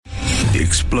The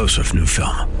explosive new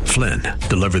film, Flynn,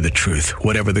 deliver the truth,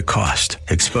 whatever the cost,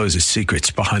 exposes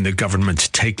secrets behind the government's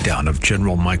takedown of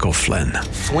General Michael Flynn.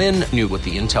 Flynn knew what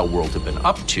the intel world had been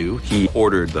up to. He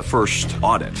ordered the first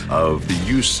audit of the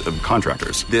use of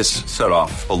contractors. This set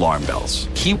off alarm bells.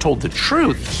 He told the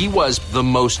truth. He was the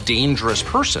most dangerous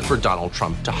person for Donald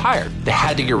Trump to hire. They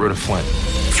had to get rid of Flynn.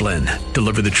 Flynn,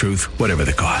 deliver the truth, whatever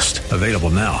the cost. Available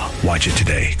now. Watch it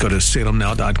today. Go to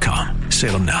salemnow.com.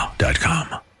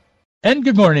 salemnow.com. And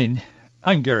good morning.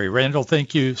 I'm Gary Randall.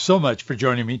 Thank you so much for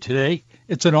joining me today.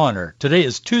 It's an honor. Today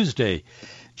is Tuesday,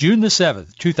 June the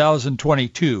 7th,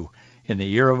 2022, in the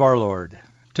year of our Lord.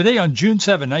 Today on June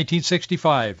 7,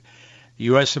 1965, the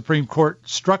U.S. Supreme Court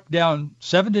struck down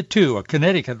 7-2 a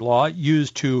Connecticut law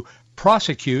used to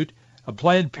prosecute a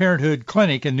Planned Parenthood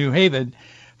clinic in New Haven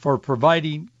for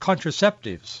providing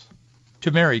contraceptives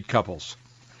to married couples.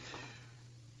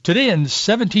 Today in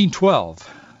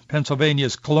 1712,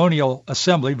 Pennsylvania's Colonial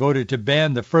Assembly voted to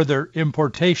ban the further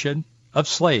importation of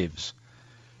slaves.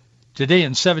 Today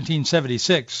in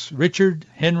 1776, Richard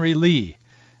Henry Lee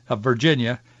of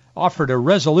Virginia offered a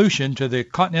resolution to the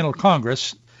Continental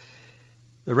Congress.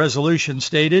 The resolution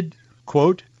stated,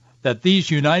 quote, that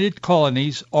these united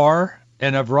colonies are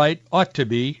and of right ought to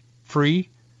be free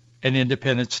and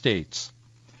independent states.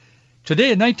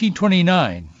 Today in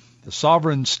 1929, the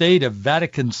sovereign state of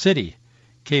Vatican City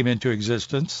came into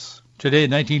existence. Today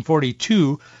in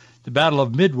 1942, the Battle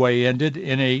of Midway ended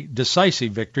in a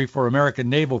decisive victory for American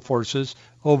naval forces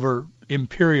over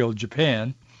Imperial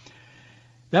Japan.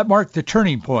 That marked the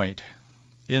turning point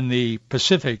in the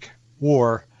Pacific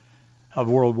War of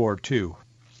World War II.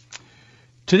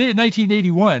 Today in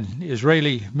 1981,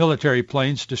 Israeli military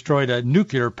planes destroyed a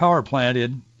nuclear power plant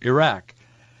in Iraq.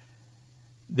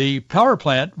 The power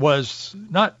plant was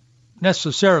not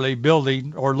necessarily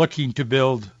building or looking to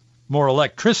build more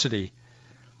electricity.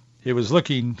 It was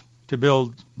looking to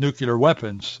build nuclear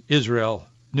weapons. Israel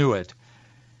knew it,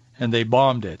 and they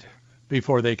bombed it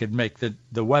before they could make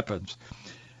the weapons.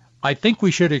 I think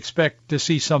we should expect to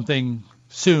see something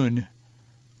soon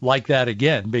like that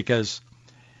again, because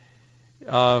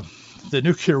the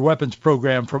nuclear weapons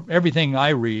program, from everything I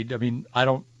read, I mean, I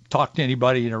don't talk to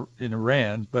anybody in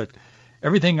Iran, but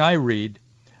everything I read,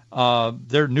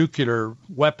 their nuclear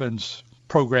weapons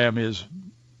program is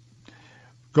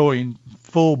going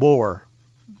full bore,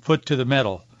 foot to the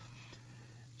metal.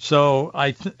 So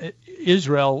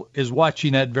Israel is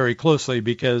watching that very closely,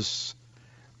 because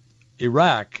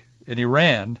Iraq and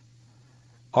Iran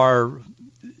are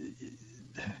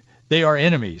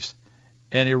enemies.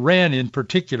 And Iran in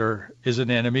particular is an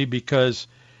enemy because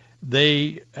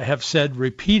they have said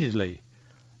repeatedly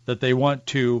that they want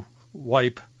to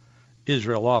wipe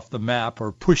Israel off the map,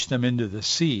 or push them into the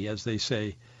sea, as they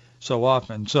say so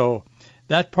often. So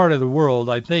that part of the world,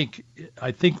 I think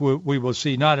we will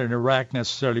see, not in Iraq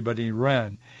necessarily, but in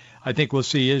Iran. I think we'll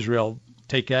see Israel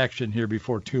take action here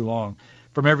before too long,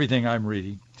 from everything I'm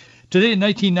reading. Today in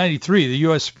 1993, the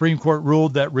U.S. Supreme Court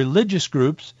ruled that religious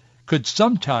groups could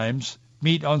sometimes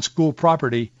meet on school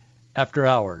property after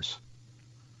hours.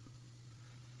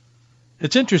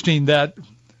 It's interesting that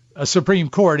a Supreme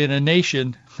Court in a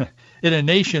nation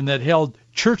that held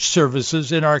church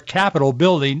services in our Capitol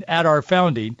building at our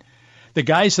founding, the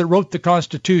guys that wrote the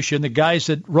Constitution, the guys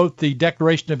that wrote the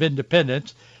Declaration of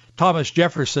Independence, Thomas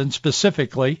Jefferson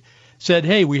specifically, said,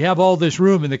 hey, we have all this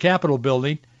room in the Capitol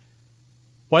building.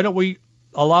 Why don't we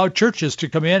allow churches to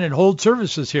come in and hold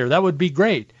services here? That would be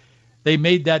great. They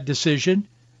made that decision.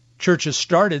 Churches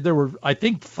started. There were, I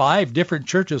think, 5 different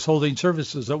churches holding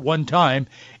services at one time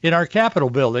in our Capitol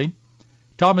building.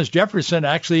 Thomas Jefferson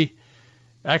actually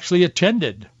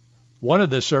attended one of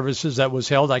the services that was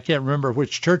held. I can't remember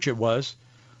which church it was.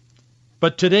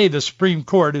 But today the Supreme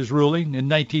Court is ruling, in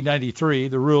 1993,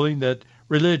 the ruling that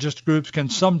religious groups can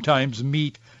sometimes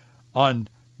meet on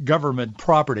government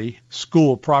property,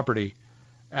 school property,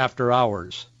 after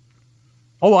hours.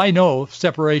 Oh, I know,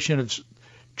 separation of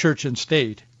church and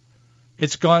state.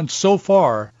 It's gone so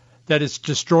far that it's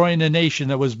destroying a nation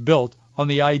that was built on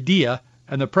the idea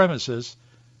and the premises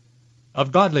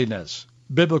of godliness,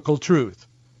 biblical truth,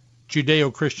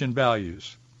 Judeo-Christian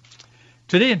values.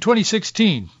 Today in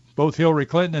 2016, both Hillary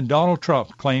Clinton and Donald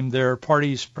Trump claimed their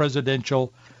party's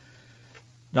presidential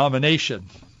nomination.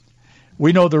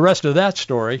 We know the rest of that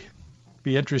story.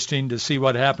 Be interesting to see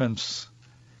what happens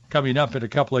coming up in a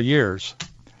couple of years.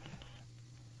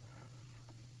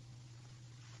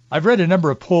 I've read a number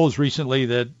of polls recently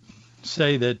that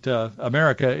say that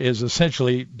America is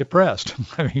essentially depressed.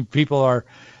 I mean, people are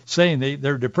saying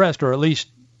they're depressed, or at least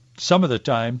some of the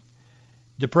time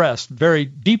depressed, very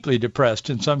deeply depressed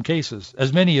in some cases.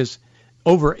 As many as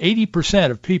over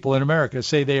 80% of people in America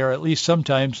say they are at least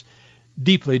sometimes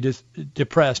deeply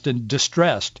depressed and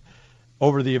distressed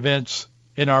over the events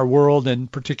in our world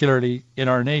and particularly in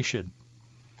our nation.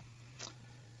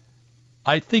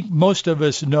 I think most of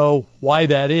us know why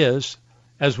that is.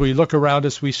 As we look around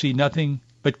us, we see nothing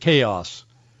but chaos.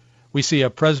 We see a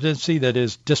presidency that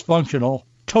is dysfunctional,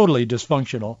 totally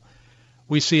dysfunctional.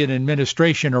 We see an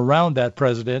administration around that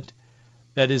president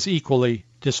that is equally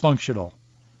dysfunctional.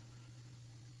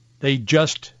 They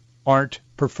just aren't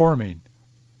performing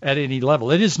at any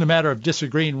level. It isn't a matter of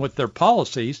disagreeing with their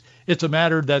policies. It's a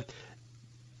matter that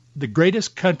the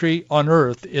greatest country on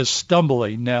earth is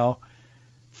stumbling now,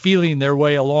 feeling their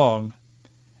way along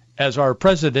as our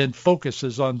president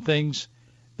focuses on things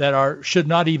that should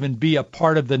not even be a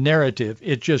part of the narrative.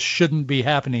 It just shouldn't be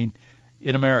happening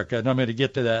in America, and I'm going to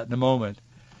get to that in a moment.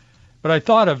 But I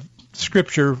thought of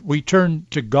Scripture. We turn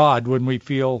to God when we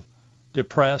feel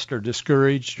depressed or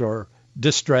discouraged or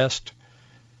distressed.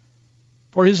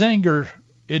 For his anger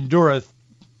endureth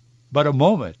but a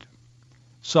moment.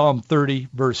 Psalm 30,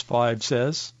 verse 5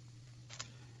 says,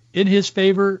 in his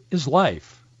favor is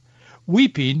life.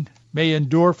 Weeping may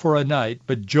endure for a night,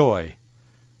 but joy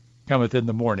cometh in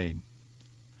the morning.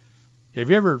 Have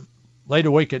you ever laid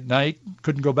awake at night,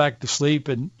 couldn't go back to sleep,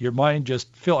 and your mind just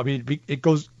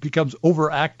becomes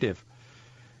overactive,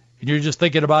 and you're just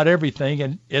thinking about everything,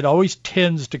 and it always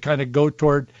tends to kind of go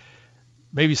toward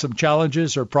maybe some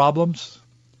challenges or problems?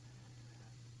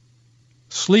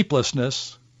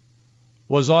 Sleeplessness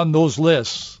was on those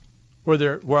lists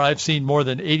where I've seen more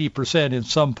than 80% in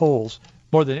some polls,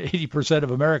 more than 80%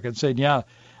 of Americans saying, yeah,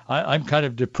 I'm kind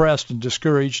of depressed and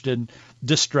discouraged and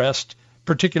distressed,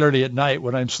 particularly at night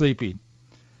when I'm sleeping.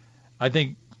 I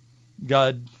think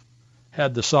God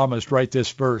had the psalmist write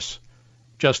this verse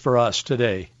just for us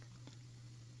today.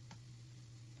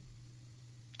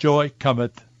 Joy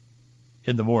cometh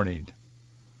in the morning.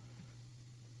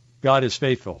 God is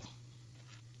faithful.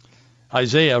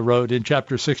 Isaiah wrote in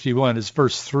chapter 61, it's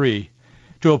verse 3,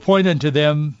 to appoint unto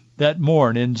them that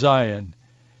mourn in Zion,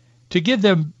 to give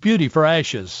them beauty for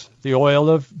ashes, the oil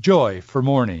of joy for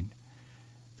mourning,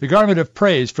 the garment of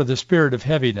praise for the spirit of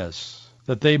heaviness,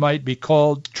 that they might be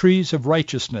called trees of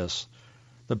righteousness,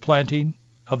 the planting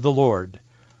of the Lord,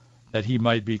 that he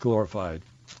might be glorified.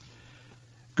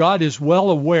 God is well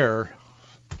aware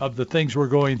of the things we're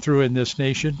going through in this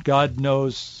nation. God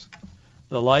knows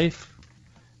the life,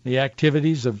 the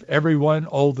activities of everyone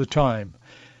all the time.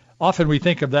 Often we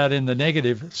think of that in the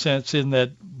negative sense, in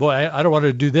that, boy, I don't want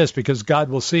to do this because God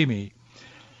will see me.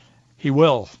 He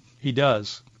will. He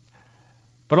does.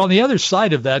 But on the other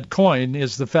side of that coin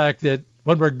is the fact that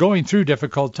when we're going through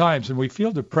difficult times and we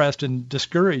feel depressed and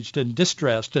discouraged and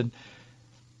distressed, and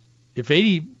if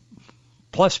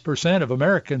 80+% of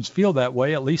Americans feel that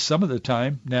way at least some of the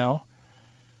time now,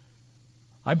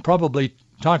 I'm probably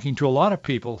talking to a lot of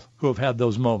people who have had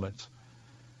those moments.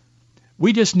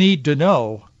 We just need to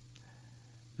know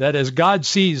that as God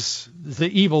sees the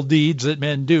evil deeds that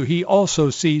men do, he also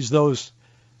sees those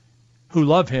who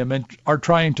love him and are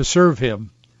trying to serve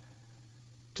him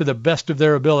to the best of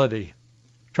their ability,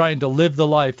 trying to live the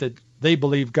life that they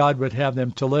believe God would have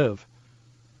them to live.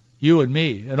 You and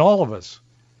me and all of us.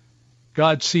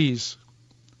 God sees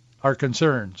our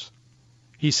concerns.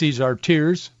 He sees our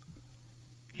tears.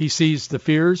 He sees the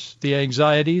fears, the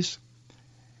anxieties.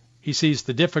 He sees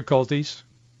the difficulties.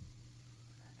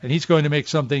 And he's going to make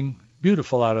something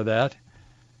beautiful out of that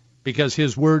because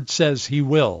his word says he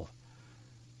will.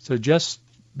 So just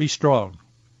be strong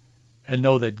and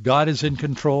know that God is in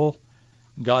control.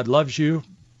 God loves you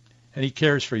and he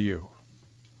cares for you.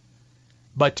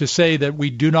 But to say that we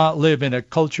do not live in a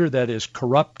culture that is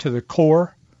corrupt to the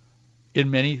core in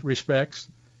many respects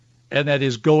and that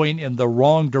is going in the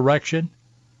wrong direction,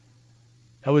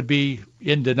 that would be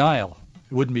in denial.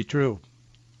 It wouldn't be true.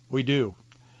 We do.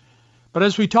 But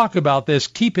as we talk about this,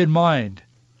 keep in mind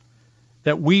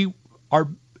that we are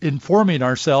informing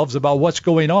ourselves about what's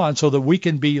going on so that we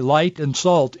can be light and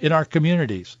salt in our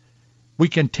communities. We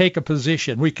can take a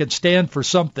position. We can stand for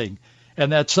something,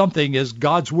 and that something is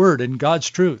God's word and God's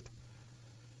truth.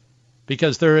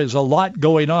 Because there is a lot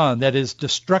going on that is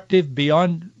destructive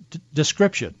beyond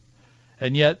description,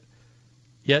 and yet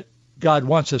God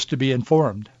wants us to be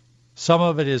informed. Some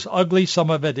of it is ugly, some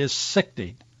of it is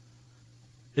sickening.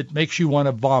 It makes you want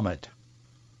to vomit.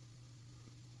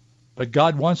 But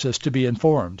God wants us to be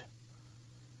informed.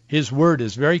 His word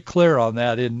is very clear on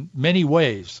that in many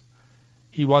ways.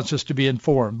 He wants us to be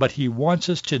informed, but he wants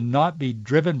us to not be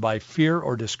driven by fear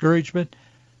or discouragement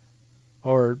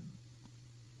or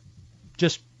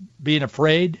just being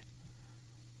afraid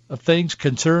of things,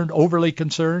 overly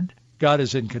concerned. God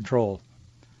is in control.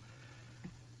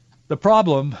 The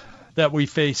problem that we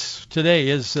face today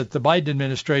is that the Biden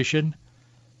administration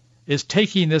is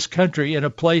taking this country in a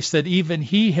place that even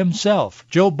he himself,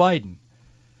 Joe Biden,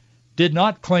 did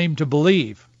not claim to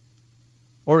believe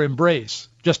or embrace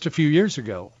just a few years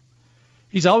ago.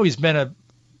 He's always been a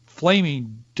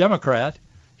flaming Democrat.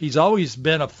 He's always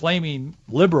been a flaming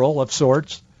liberal of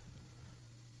sorts.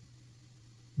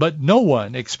 But no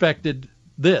one expected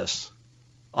this.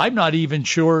 I'm not even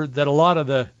sure that a lot of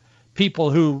the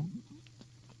people who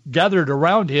gathered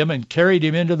around him and carried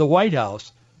him into the White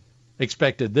House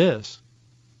expected this.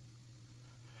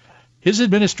 His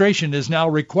administration is now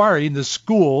requiring the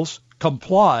schools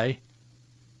comply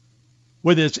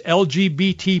with its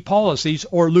LGBT policies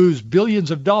or lose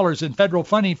billions of dollars in federal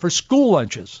funding for school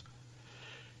lunches.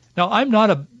 Now, I'm not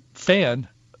a fan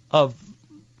of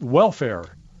welfare,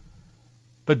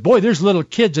 but boy, there's little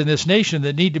kids in this nation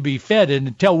that need to be fed, and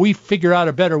until we figure out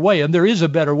a better way, and there is a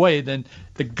better way than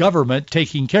the government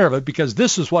taking care of it, because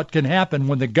this is what can happen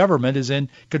when the government is in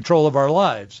control of our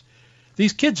lives.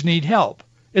 These kids need help.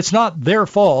 It's not their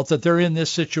fault that they're in this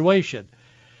situation.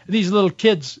 These little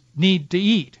kids need to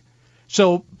eat.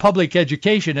 So public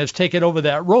education has taken over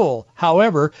that role.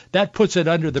 However, that puts it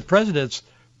under the president's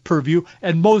purview,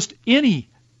 and most any,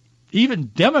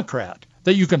 even Democrat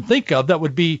that you can think of that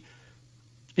would be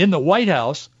in the White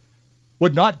House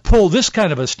would not pull this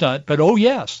kind of a stunt, but oh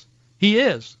yes, he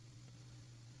is.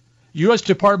 U.S.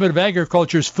 Department of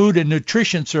Agriculture's Food and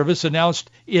Nutrition Service announced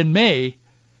in May,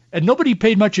 and nobody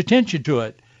paid much attention to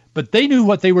it, but they knew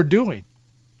what they were doing.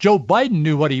 Joe Biden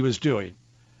knew what he was doing.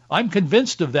 I'm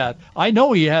convinced of that. I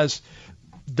know he has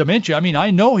dementia. I mean,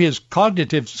 I know his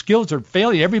cognitive skills are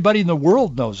failing. Everybody in the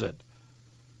world knows it.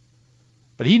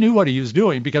 But he knew what he was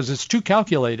doing because it's too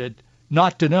calculated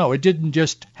not to know. It didn't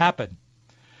just happen.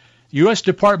 The U.S.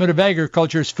 Department of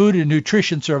Agriculture's Food and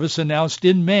Nutrition Service announced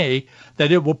in May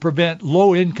that it will prevent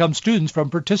low-income students from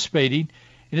participating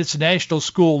in its national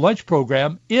school lunch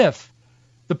program if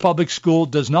the public school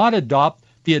does not adopt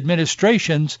the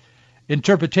administration's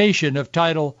interpretation of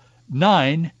Title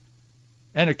IX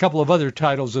and a couple of other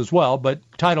titles as well, but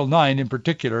Title IX in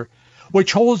particular,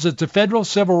 which holds that the federal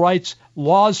civil rights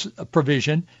laws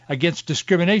provision against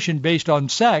discrimination based on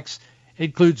sex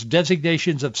includes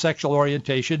designations of sexual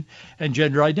orientation and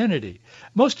gender identity.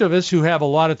 Most of us who have a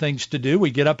lot of things to do, we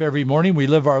get up every morning, we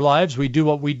live our lives, we do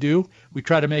what we do, we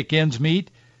try to make ends meet.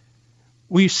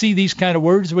 We see these kind of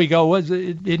words, we go, well,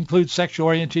 it includes sexual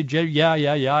orientation,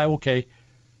 yeah, okay.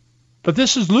 But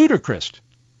this is ludicrous.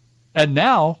 And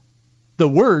now the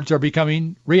words are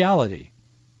becoming reality.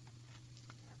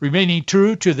 Remaining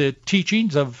true to the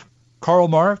teachings of Karl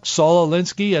Marx, Saul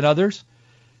Alinsky, and others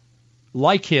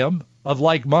like him, of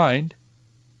like mind,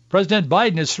 President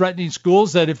Biden is threatening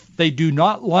schools that if they do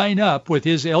not line up with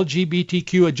his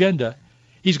LGBTQ agenda,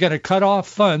 he's going to cut off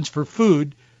funds for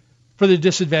food for the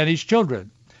disadvantaged children.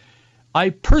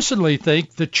 I personally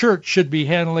think the church should be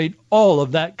handling all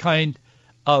of that kind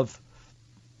of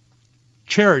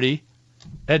charity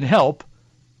and help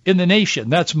in the nation.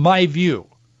 That's my view.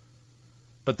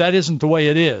 But that isn't the way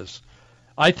it is.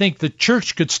 I think the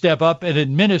church could step up and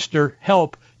administer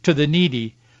help to the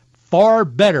needy far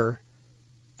better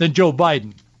than Joe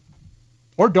Biden,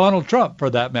 or Donald Trump for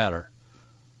that matter,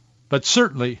 but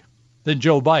certainly than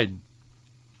Joe Biden.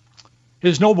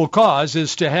 His noble cause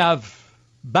is to have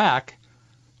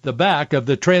the back of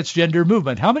the transgender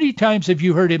movement. How many times have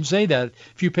you heard him say that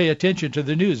if you pay attention to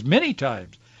the news? Many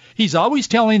times. He's always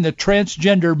telling the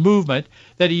transgender movement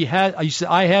that he said,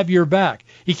 I have your back.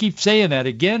 He keeps saying that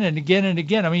again and again and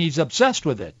again. I mean, he's obsessed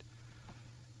with it.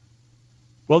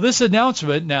 Well, this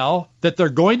announcement now that they're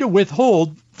going to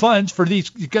withhold funds for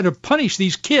these, you're going to punish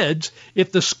these kids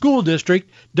if the school district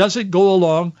doesn't go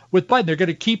along with Biden. They're going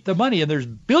to keep the money, and there's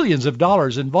billions of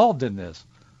dollars involved in this.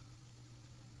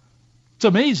 It's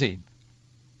amazing.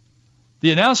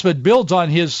 The announcement builds on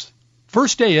his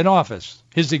first day in office,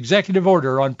 his executive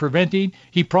order on preventing.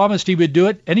 He promised he would do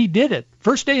it, and he did it.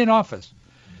 First day in office.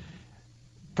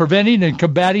 Preventing and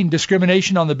combating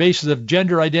discrimination on the basis of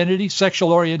gender identity,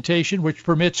 sexual orientation, which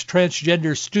permits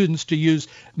transgender students to use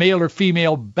male or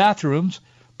female bathrooms,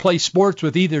 play sports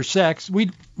with either sex.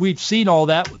 We've seen all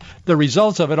that, the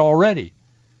results of it already.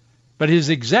 But his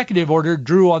executive order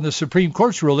drew on the Supreme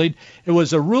Court's ruling. It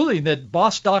was a ruling that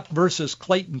Bostock versus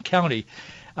Clayton County.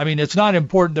 I mean, it's not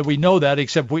important that we know that,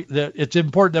 except it's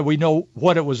important that we know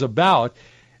what it was about.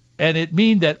 And it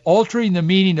means that altering the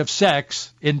meaning of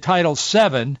sex in Title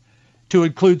VII to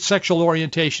include sexual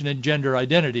orientation and gender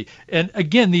identity. And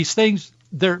again, these things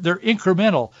they're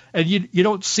incremental, and you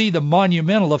don't see the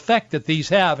monumental effect that these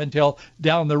have until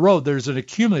down the road. There's an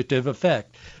accumulative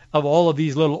effect of all of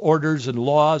these little orders and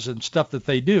laws and stuff that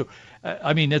they do.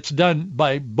 I mean, it's done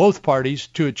by both parties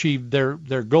to achieve their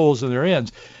goals and their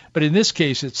ends. But in this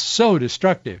case, it's so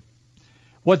destructive.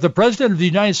 What the President of the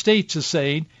United States is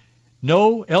saying,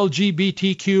 no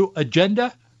LGBTQ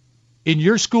agenda in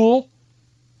your school,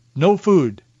 no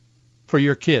food for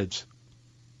your kids.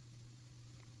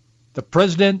 The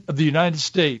President of the United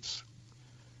States.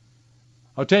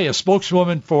 I'll tell you, a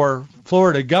spokeswoman for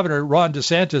Florida Governor Ron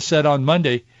DeSantis said on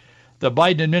Monday, the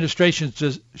Biden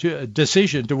administration's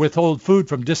decision to withhold food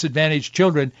from disadvantaged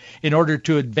children in order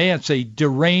to advance a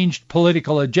deranged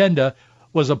political agenda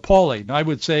was appalling. I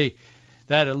would say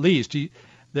that at least.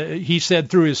 He said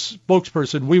through his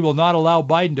spokesperson, we will not allow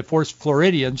Biden to force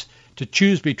Floridians to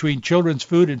choose between children's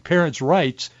food and parents'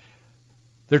 rights.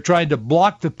 They're trying to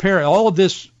block the parent. All of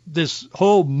this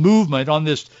whole movement on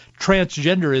this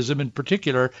transgenderism in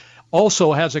particular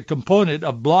also has a component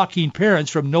of blocking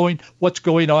parents from knowing what's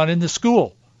going on in the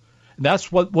school. And that's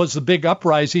what was the big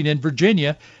uprising in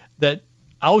Virginia that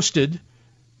ousted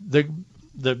the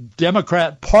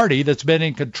Democrat Party that's been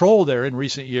in control there in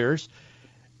recent years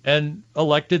and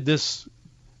elected this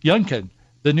Youngkin,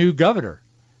 the new governor,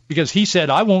 because he said,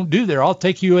 I won't do there. I'll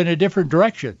take you in a different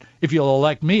direction if you'll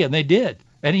elect me. And they did.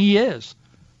 And he is.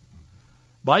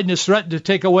 Biden has threatened to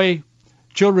take away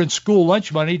children's school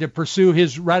lunch money to pursue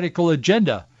his radical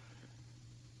agenda.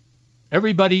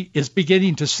 Everybody is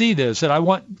beginning to see this, and I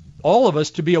want all of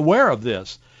us to be aware of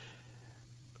this.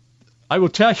 I will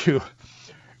tell you,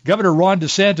 Governor Ron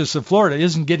DeSantis of Florida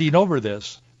isn't getting over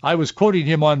this. I was quoting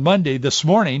him on Monday this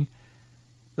morning.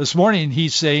 This morning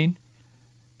he's saying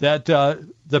that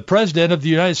the President of the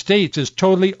United States is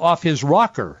totally off his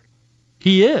rocker.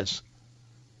 He is.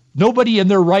 Nobody in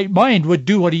their right mind would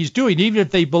do what he's doing, even if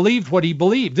they believed what he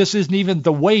believed. This isn't even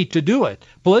the way to do it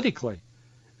politically.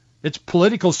 It's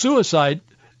political suicide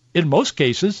in most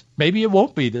cases. Maybe it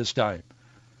won't be this time.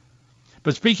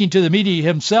 But speaking to the media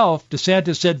himself,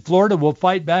 DeSantis said Florida will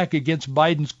fight back against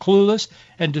Biden's clueless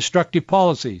and destructive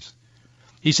policies.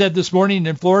 He said this morning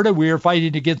in Florida, we are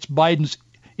fighting against Biden's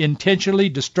intentionally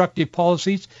destructive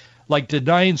policies like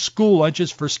denying school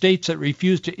lunches for states that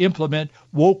refuse to implement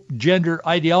woke gender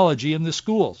ideology in the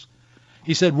schools.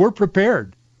 He said, we're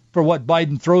prepared for what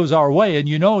Biden throws our way. And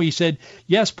he said,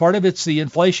 yes, part of it's the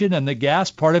inflation and the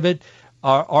gas, part of it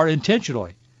are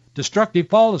intentionally destructive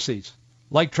policies,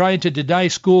 like trying to deny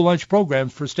school lunch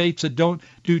programs for states that don't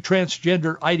do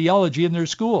transgender ideology in their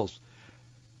schools.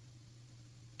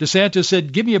 DeSantis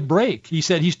said, give me a break. He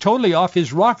said he's totally off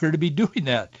his rocker to be doing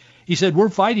that. He said, we're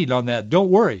fighting on that. Don't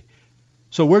worry.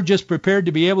 So we're just prepared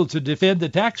to be able to defend the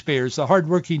taxpayers, the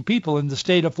hardworking people in the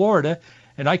state of Florida,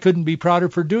 and I couldn't be prouder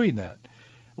for doing that.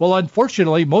 Well,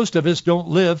 unfortunately, most of us don't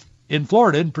live in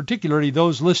Florida, and particularly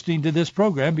those listening to this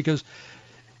program, because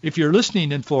if you're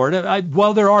listening in Florida,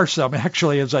 there are some,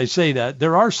 actually, as I say that.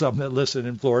 There are some that listen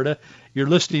in Florida. You're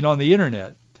listening on the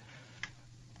Internet.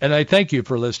 And I thank you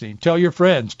for listening. Tell your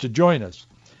friends to join us.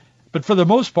 But for the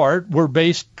most part, we're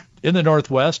based in the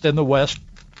Northwest and the West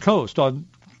Coast, on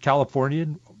California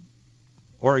and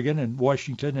Oregon and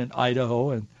Washington and Idaho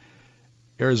and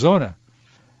Arizona.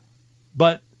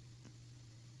 But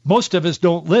most of us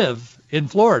don't live in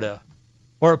Florida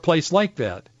or a place like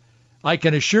that. I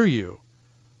can assure you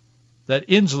that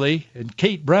Inslee and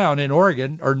Kate Brown in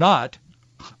Oregon are not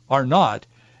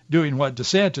doing what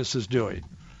DeSantis is doing.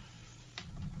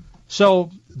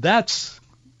 So that's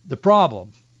the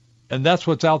problem, and that's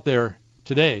what's out there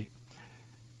today.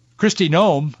 Kristi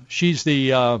Noem, she's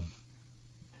the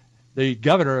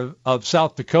governor of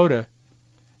South Dakota.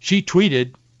 She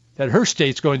tweeted that her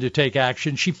state's going to take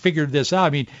action. She figured this out. I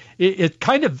mean, it's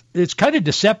kind of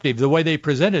deceptive the way they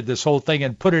presented this whole thing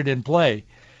and put it in play.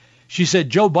 She said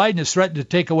Joe Biden has threatened to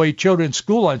take away children's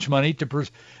school lunch money to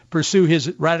pursue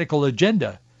his radical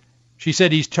agenda. She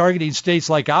said he's targeting states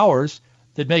like ours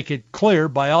that make it clear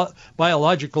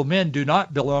biological men do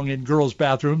not belong in girls'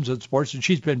 bathrooms and sports, and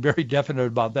she's been very definite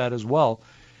about that as well.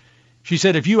 She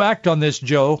said, if you act on this,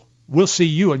 Joe, we'll see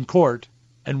you in court,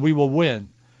 and we will win.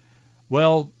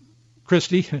 Well,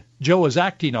 Kristi, Joe is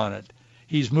acting on it.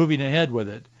 He's moving ahead with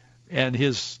it, and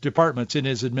his departments in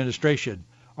his administration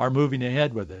are moving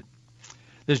ahead with it.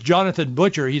 This Jonathan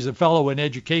Butcher, he's a fellow in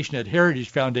education at Heritage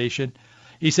Foundation.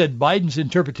 He said Biden's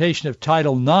interpretation of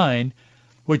Title IX,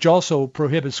 which also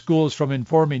prohibits schools from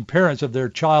informing parents of their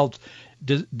child's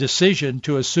decision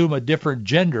to assume a different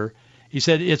gender. He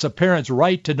said it's a parent's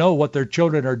right to know what their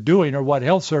children are doing or what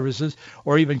health services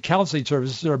or even counseling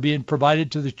services are being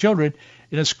provided to the children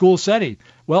in a school setting.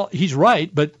 Well, he's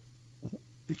right, but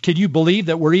can you believe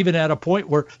that we're even at a point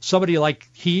where somebody like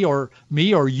he or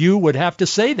me or you would have to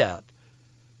say that?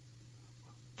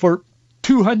 For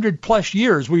 200 plus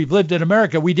years we've lived in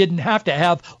America, we didn't have to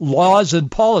have laws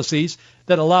and policies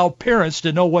that allow parents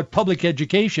to know what public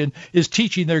education is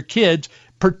teaching their kids,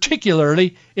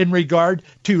 particularly in regard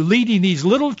to leading these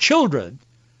little children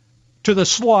to the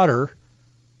slaughter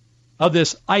of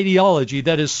this ideology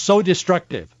that is so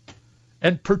destructive,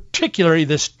 and particularly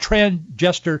this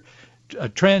transgender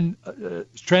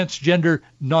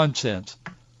nonsense.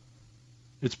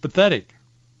 It's pathetic.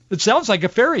 It sounds like a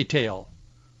fairy tale.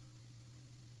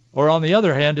 Or on the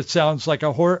other hand, it sounds like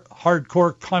a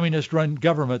hardcore communist-run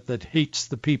government that hates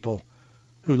the people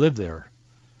who live there.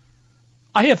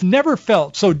 I have never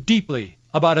felt so deeply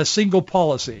about a single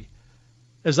policy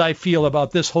as I feel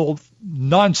about this whole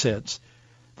nonsense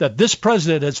that this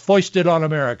president has foisted on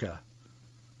America.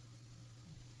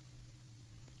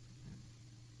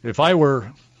 If I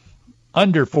were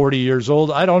under 40 years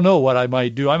old, I don't know what I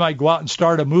might do. I might go out and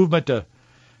start a movement to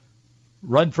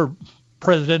run for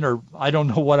president, or I don't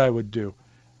know what I would do.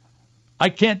 I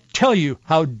can't tell you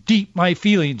how deep my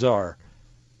feelings are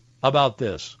about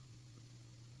this.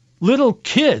 Little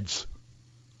kids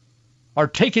are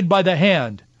taken by the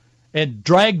hand and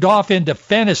dragged off into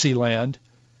fantasy land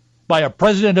by a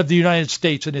president of the United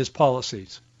States and his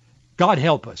policies. God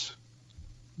help us.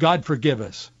 God forgive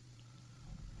us.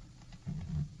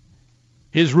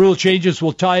 His rule changes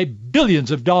will tie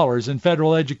billions of dollars in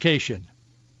federal education,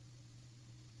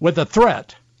 with a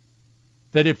threat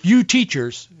that if you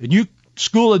teachers and you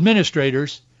school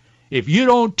administrators, if you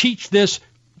don't teach this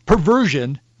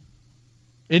perversion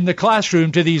in the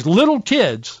classroom to these little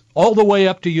kids all the way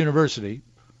up to university,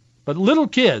 but little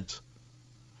kids,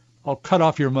 I'll cut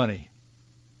off your money.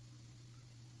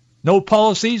 No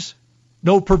policies,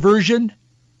 no perversion,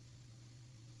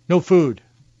 no food.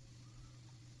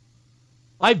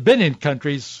 I've been in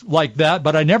countries like that,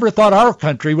 but I never thought our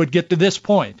country would get to this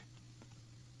point.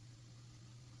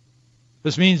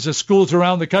 This means the schools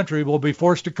around the country will be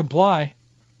forced to comply.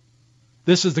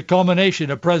 This is the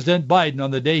culmination of President Biden on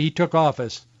the day he took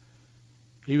office.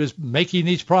 He was making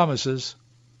these promises.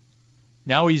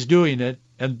 Now he's doing it,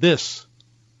 and this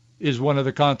is one of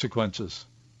the consequences.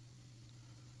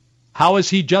 How is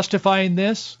he justifying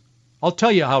this? I'll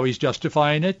tell you how he's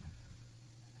justifying it.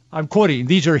 I'm quoting.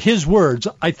 These are his words.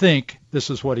 I think this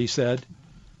is what he said.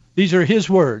 These are his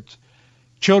words.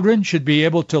 Children should be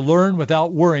able to learn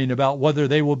without worrying about whether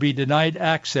they will be denied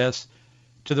access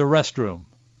to the restroom,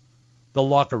 the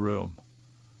locker room,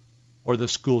 or the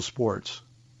school sports.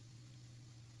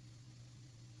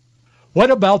 What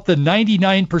about the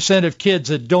 99% of kids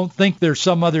that don't think they're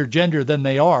some other gender than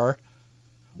they are?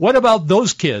 What about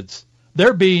those kids?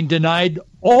 They're being denied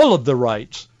all of the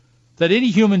rights that any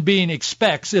human being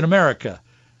expects in America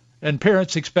and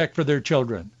parents expect for their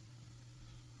children.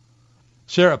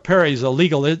 Sarah Perry is a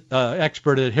legal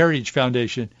expert at Heritage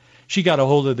Foundation. She got a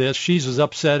hold of this. She's as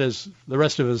upset as the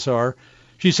rest of us are.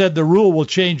 She said the rule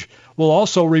will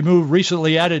also remove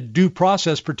recently added due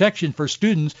process protection for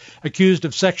students accused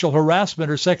of sexual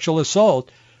harassment or sexual assault,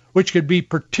 which could be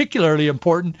particularly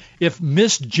important if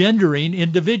misgendering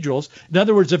individuals. In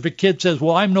other words, if a kid says,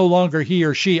 well, I'm no longer he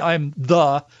or she, I'm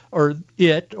the or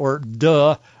it or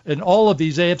duh, and all of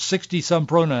these, they have 60-some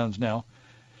pronouns now.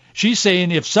 She's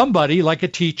saying if somebody, like a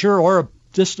teacher or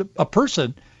just a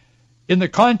person, in the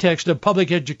context of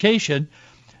public education,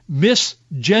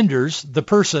 misgenders the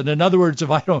person. In other words,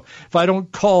 if I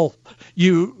don't call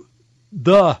you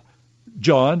the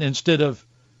John instead of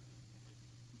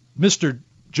Mr.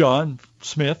 John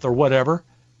Smith or whatever,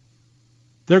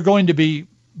 they're going to be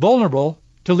vulnerable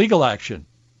to legal action.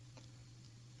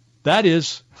 That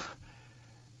is,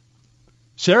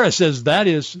 Sarah says that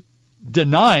is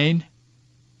denying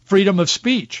freedom of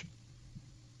speech.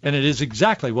 And it is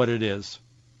exactly what it is.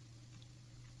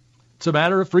 It's a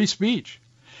matter of free speech.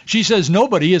 She says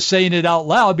nobody is saying it out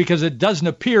loud because it doesn't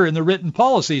appear in the written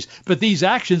policies, but these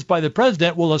actions by the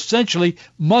president will essentially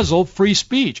muzzle free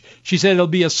speech. She said it'll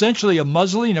be essentially a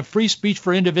muzzling of free speech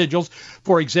for individuals,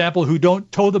 for example, who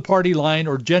don't toe the party line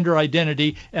or gender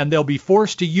identity, and they'll be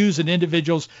forced to use an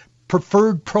individual's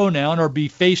preferred pronoun or be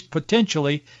faced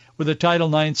potentially with a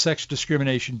Title IX sex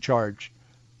discrimination charge,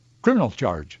 criminal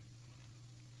charge.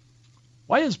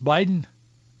 Why is Biden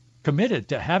committed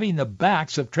to having the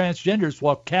backs of transgenders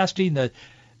while casting the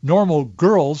normal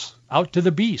girls out to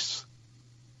the beasts?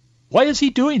 Why is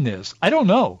he doing this? I don't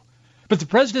know. But the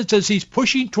president says he's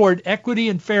pushing toward equity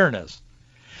and fairness.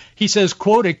 He says,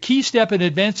 quote, a key step in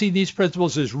advancing these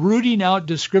principles is rooting out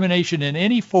discrimination in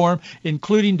any form,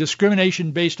 including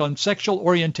discrimination based on sexual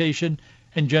orientation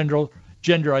and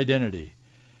gender identity.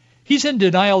 He's in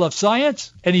denial of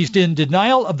science, and he's in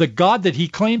denial of the God that he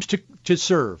claims to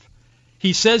serve.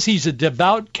 He says he's a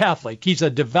devout Catholic. He's a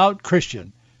devout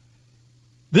Christian.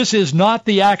 This is not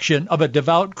the action of a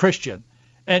devout Christian,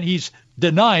 and he's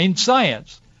denying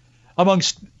science.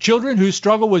 Amongst children who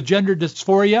struggle with gender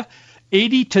dysphoria,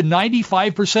 80 to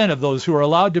 95% of those who are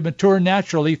allowed to mature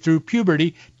naturally through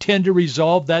puberty tend to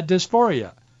resolve that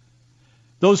dysphoria.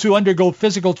 Those who undergo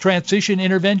physical transition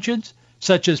interventions,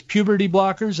 such as puberty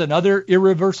blockers and other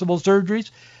irreversible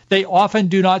surgeries, they often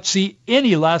do not see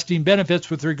any lasting benefits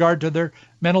with regard to their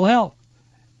mental health.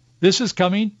 This is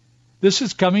coming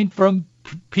from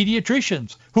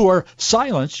pediatricians who are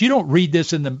silenced. You don't read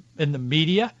this in the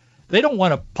media. They don't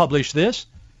want to publish this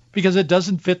because it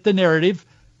doesn't fit the narrative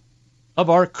of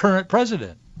our current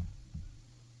president.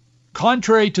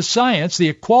 Contrary to science, the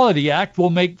Equality Act will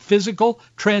make physical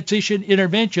transition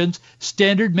interventions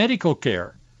standard medical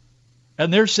care.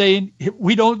 And they're saying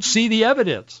we don't see the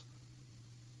evidence.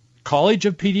 College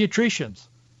of Pediatricians.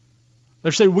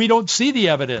 They're saying we don't see the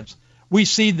evidence. We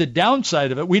see the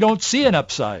downside of it. We don't see an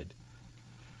upside.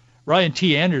 Ryan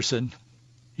T. Anderson,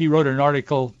 he wrote an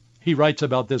article. He writes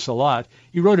about this a lot.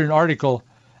 He wrote an article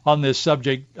on this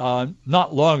subject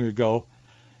not long ago,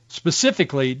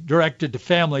 specifically directed to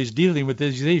families dealing with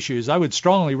these issues. I would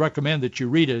strongly recommend that you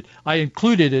read it. I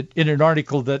included it in an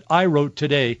article that I wrote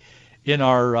today in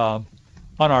our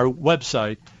on our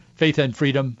website,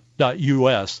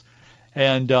 faithandfreedom.us.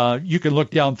 And you can look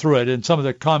down through it, and some of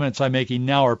the comments I'm making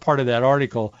now are part of that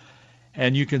article.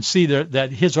 And you can see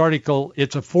that his article,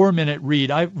 it's a 4-minute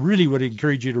read. I really would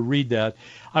encourage you to read that.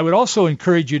 I would also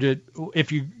encourage you to,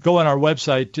 if you go on our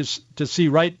website, to see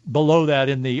right below that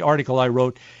in the article I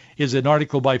wrote is an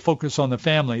article by Focus on the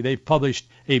Family. They've published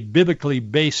a biblically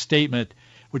based statement,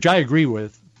 which I agree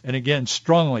with, and again,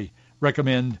 strongly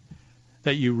recommend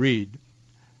that you read.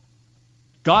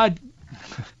 God,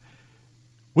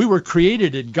 we were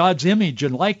created in God's image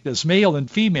and likeness, male and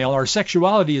female. Our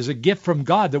sexuality is a gift from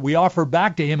God that we offer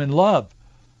back to him in love.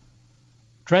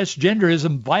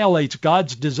 Transgenderism violates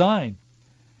God's design.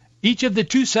 Each of the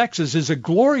two sexes is a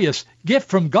glorious gift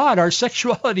from God. Our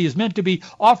sexuality is meant to be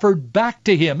offered back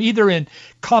to him, either in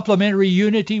complementary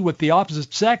unity with the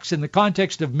opposite sex in the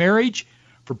context of marriage,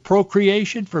 for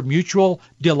procreation, for mutual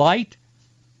delight,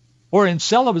 or in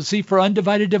celibacy for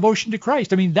undivided devotion to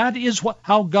Christ. I mean, that is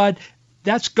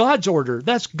that's God's order.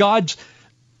 That's God's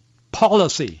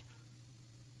policy.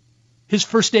 His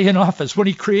first day in office when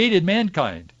he created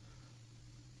mankind.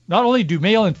 Not only do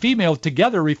male and female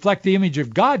together reflect the image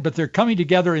of God, but they're coming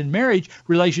together in marriage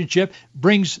relationship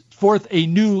brings forth a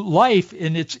new life,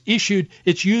 and it's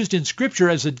used in Scripture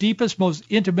as the deepest, most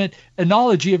intimate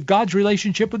analogy of God's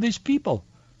relationship with his people.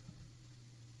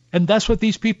 And that's what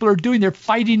these people are doing. They're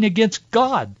fighting against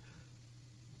God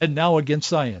and now against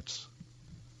science.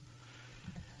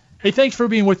 Hey, thanks for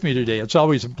being with me today. It's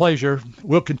always a pleasure.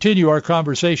 We'll continue our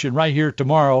conversation right here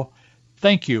tomorrow.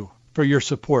 Thank you for your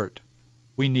support.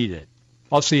 We need it.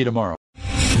 I'll see you tomorrow.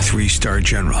 3-star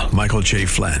General Michael J.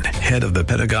 Flynn, head of the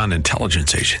Pentagon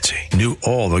Intelligence Agency, knew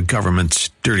all the government's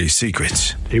dirty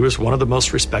secrets. He was one of the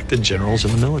most respected generals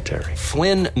in the military.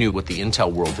 Flynn knew what the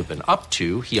intel world had been up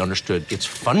to. He understood its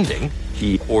funding.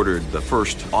 He ordered the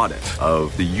first audit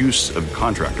of the use of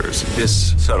contractors.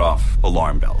 This set off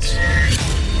alarm bells.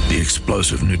 The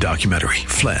explosive new documentary,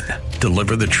 Flynn,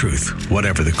 Deliver the Truth,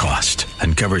 Whatever the Cost,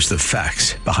 uncovers the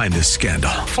facts behind this scandal.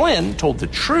 Flynn told the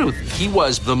truth. He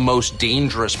was the most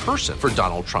dangerous person for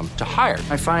Donald Trump to hire.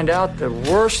 I find out the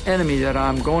worst enemy that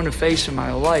I'm going to face in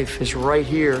my life is right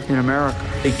here in America.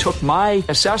 They took my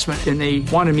assessment and they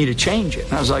wanted me to change it.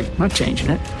 And I was like, I'm not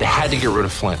changing it. They had to get rid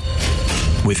of Flynn.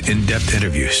 With in-depth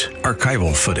interviews,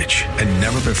 archival footage, and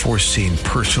never-before-seen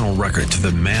personal records of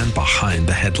the man behind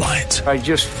the headlines. I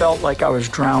just felt like I was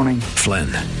drowning. Flynn,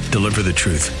 Deliver the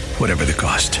Truth, Whatever the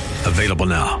Cost. Available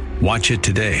now. Watch it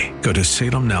today. Go to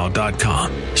salemnow.com.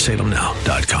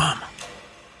 salemnow.com.